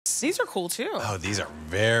These are cool too. Oh, these are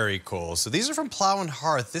very cool. So these are from Plow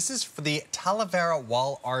Hearth. This is for the Talavera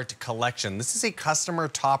Wall Art Collection. This is a customer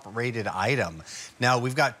top rated item. Now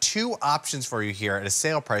we've got two options for you here at a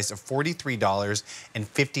sale price of $43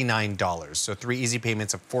 and $59. So 3 easy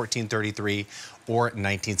payments of $14.33 or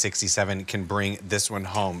 $19.67 can bring this one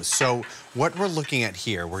home. So what we're looking at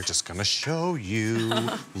here, we're just gonna show you.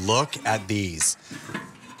 Look at these.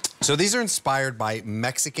 So these are inspired by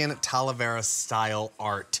Mexican Talavera style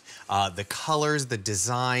art. The colors, the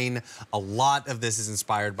design, a lot of this is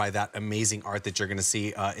inspired by that amazing art that you're gonna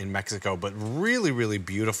see in Mexico, but really, really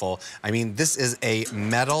beautiful. I mean, this is a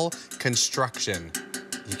metal construction.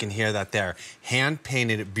 You can hear that there. Hand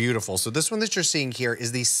painted, beautiful. So this one that you're seeing here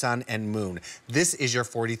is the sun and moon. This is your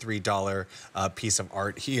 $43 piece of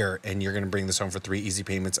art here, and you're gonna bring this home for 3 easy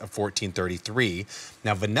payments of $14.33.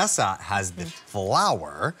 Now Vanessa has the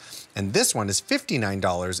flower, and this one is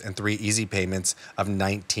 $59 and 3 easy payments of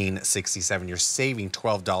 $19.67. You're saving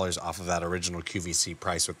 $12 off of that original QVC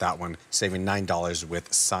price with that one, saving $9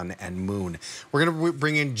 with sun and moon. We're gonna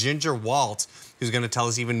bring in Ginger Walt, who's gonna tell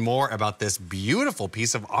us even more about this beautiful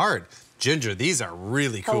piece of art. Ginger, these are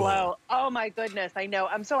really cool. Hello. Oh my goodness, I know.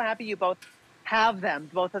 I'm so happy you both have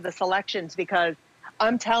them, both of the selections, because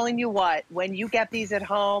I'm telling you what, when you get these at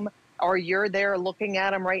home or you're there looking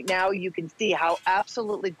at them right now, you can see how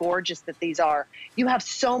absolutely gorgeous that these are. You have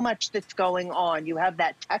so much that's going on. You have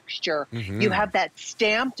that texture. You have that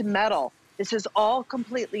stamped metal. This is all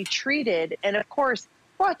completely treated and, of course,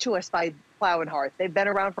 brought to us by Plow Hearth. They've been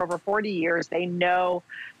around for over 40 years. They know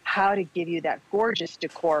how to give you that gorgeous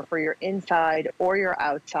decor for your inside or your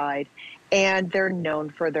outside, and they're known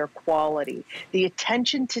for their quality. The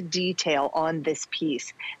attention to detail on this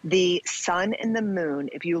piece, the sun and the moon,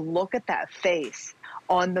 if you look at that face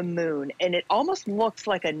on the moon, and it almost looks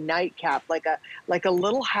like a nightcap, like a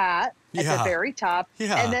little hat at the very top,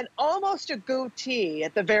 and then almost a goatee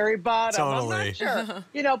at the very bottom. Totally. I'm not sure,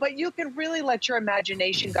 you know, but you can really let your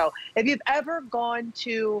imagination go. If you've ever gone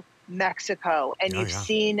to Mexico and you've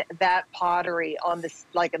seen that pottery on this,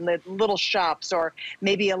 like in the little shops or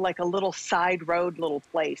maybe like a little side road little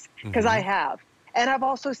place, because I have. And I've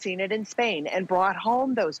also seen it in Spain and brought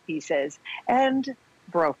home those pieces and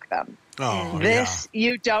broke them. Oh, this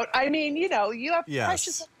you don't, I mean, you know, you have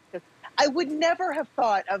precious. I would never have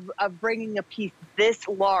thought of bringing a piece this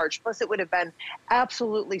large, plus it would have been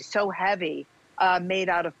absolutely so heavy, made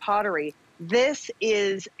out of pottery. This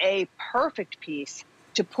is a perfect piece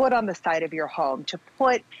to put on the side of your home, to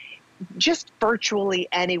put just virtually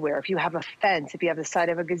anywhere. If you have a fence, if you have the side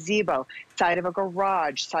of a gazebo, side of a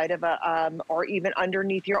garage, side of a, or even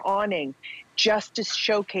underneath your awning, just to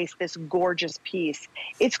showcase this gorgeous piece.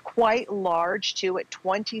 It's quite large too, at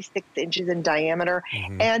 26 inches in diameter.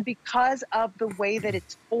 And because of the way that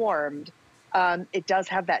it's formed, it does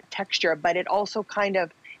have that texture, but it also kind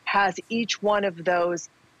of has each one of those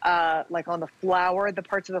like on the flower, the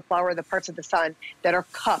parts of the flower, the parts of the sun that are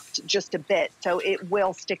cupped just a bit. So it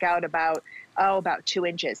will stick out about 2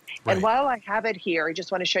 inches. And while I have it here, I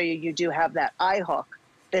just want to show you, you do have that eye hook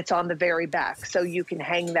that's on the very back. So you can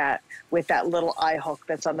hang that with that little eye hook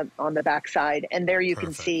that's on the back side. And there you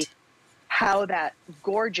can see how that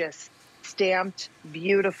gorgeous, stamped,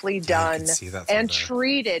 beautifully done, and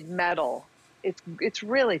treated metal. It's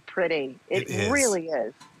really pretty. It really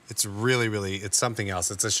is. It's really, really, it's something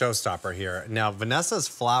else. It's a showstopper here. Now, Vanessa's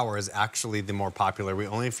flower is actually the more popular. We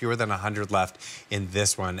only have fewer than 100 left in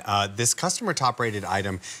this one. This customer top-rated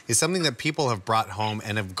item is something that people have brought home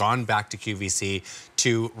and have gone back to QVC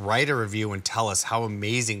to write a review and tell us how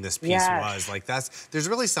amazing this piece was. Like there's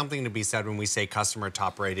really something to be said when we say customer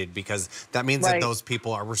top-rated, because that means that those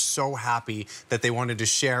people were so happy that they wanted to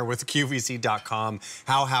share with QVC.com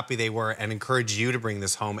how happy they were and encourage you to bring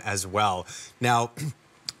this home as well. Now,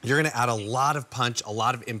 you're gonna add a lot of punch, a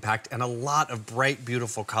lot of impact, and a lot of bright,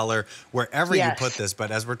 beautiful color wherever you put this. But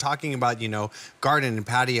as we're talking about, you know, garden and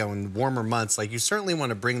patio and warmer months, like you certainly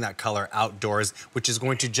wanna bring that color outdoors, which is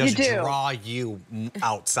going to just draw you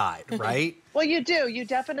outside, right? Well, you do. You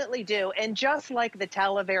definitely do. And just like the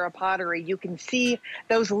Talavera pottery, you can see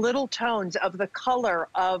those little tones of the color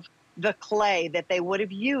of the clay that they would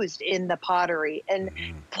have used in the pottery. And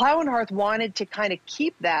Plow Hearth wanted to kind of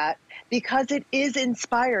keep that because it is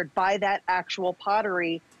inspired by that actual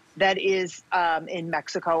pottery that is in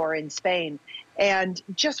Mexico or in Spain. And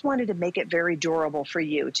just wanted to make it very durable for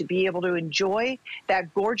you to be able to enjoy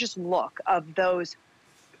that gorgeous look of those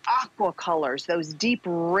aqua colors, those deep,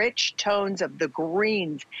 rich tones of the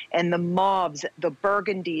greens and the mauves, the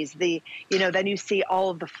burgundies, then you see all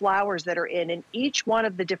of the flowers that are in each one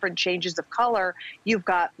of the different changes of color. You've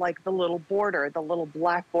got like the little border, the little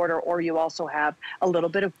black border, or you also have a little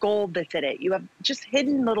bit of gold that's in it. You have just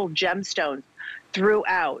hidden little gemstones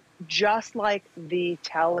throughout, just like the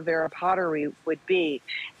Talavera pottery would be.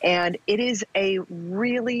 And it is a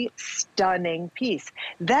really stunning piece.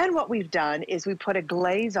 Then what we've done is we put a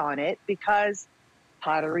glaze on it because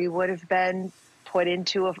pottery would have been put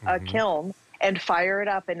into a kiln and fire it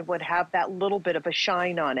up and would have that little bit of a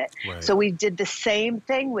shine on it. Right. So we did the same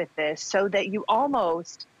thing with this so that you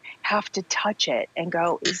almost have to touch it and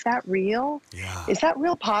go, is that real? Yeah. Is that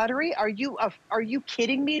real pottery? Are you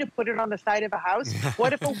kidding me to put it on the side of a house?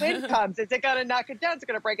 What if a wind comes? Is it going to knock it down? It's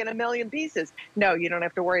going to break in a million pieces. No, you don't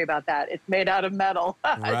have to worry about that. It's made out of metal.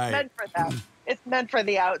 Right. It's meant for that. It's meant for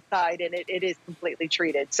the outside, and it is completely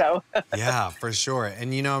treated. So yeah, for sure.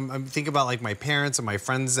 And I'm thinking about like my parents and my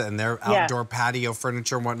friends and their outdoor patio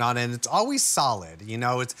furniture and whatnot, and it's always solid.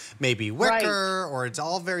 It's maybe wicker or it's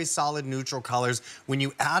all very solid neutral colors. When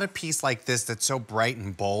you add a piece like this that's so bright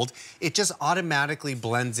and bold, it just automatically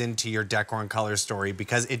blends into your decor and color story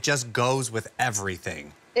because it just goes with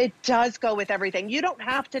everything. It does go with everything. You don't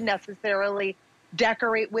have to necessarily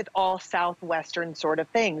decorate with all Southwestern sort of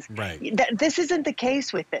things. Right. This isn't the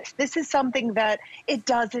case with this. This is something that it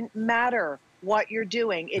doesn't matter what you're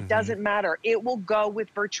doing. It doesn't matter. It will go with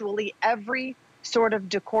virtually every sort of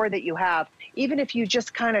decor that you have. Even if you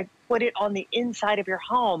just kind of put it on the inside of your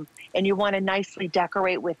home and you want to nicely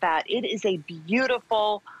decorate with that, it is a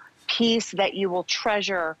beautiful piece that you will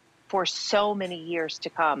treasure for so many years to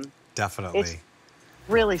come. Definitely. It's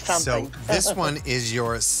really something. So this one is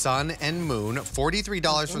your sun and moon,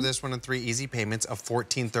 $43 for this one and 3 easy payments of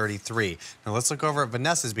 $14.33. Now let's look over at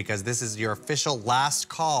Vanessa's because this is your official last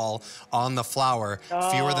call on the flower.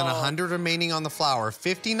 Fewer than 100 remaining on the flower.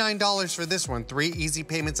 $59 for this one, 3 easy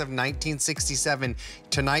payments of $19.67.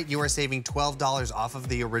 Tonight you are saving $12 off of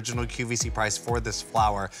the original QVC price for this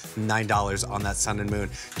flower, $9 on that sun and moon.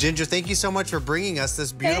 Ginger, thank you so much for bringing us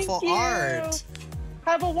this beautiful art.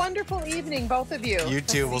 Have a wonderful evening, both of you. You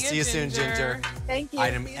too. We'll see you soon, Ginger. Thank you.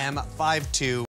 Item M52.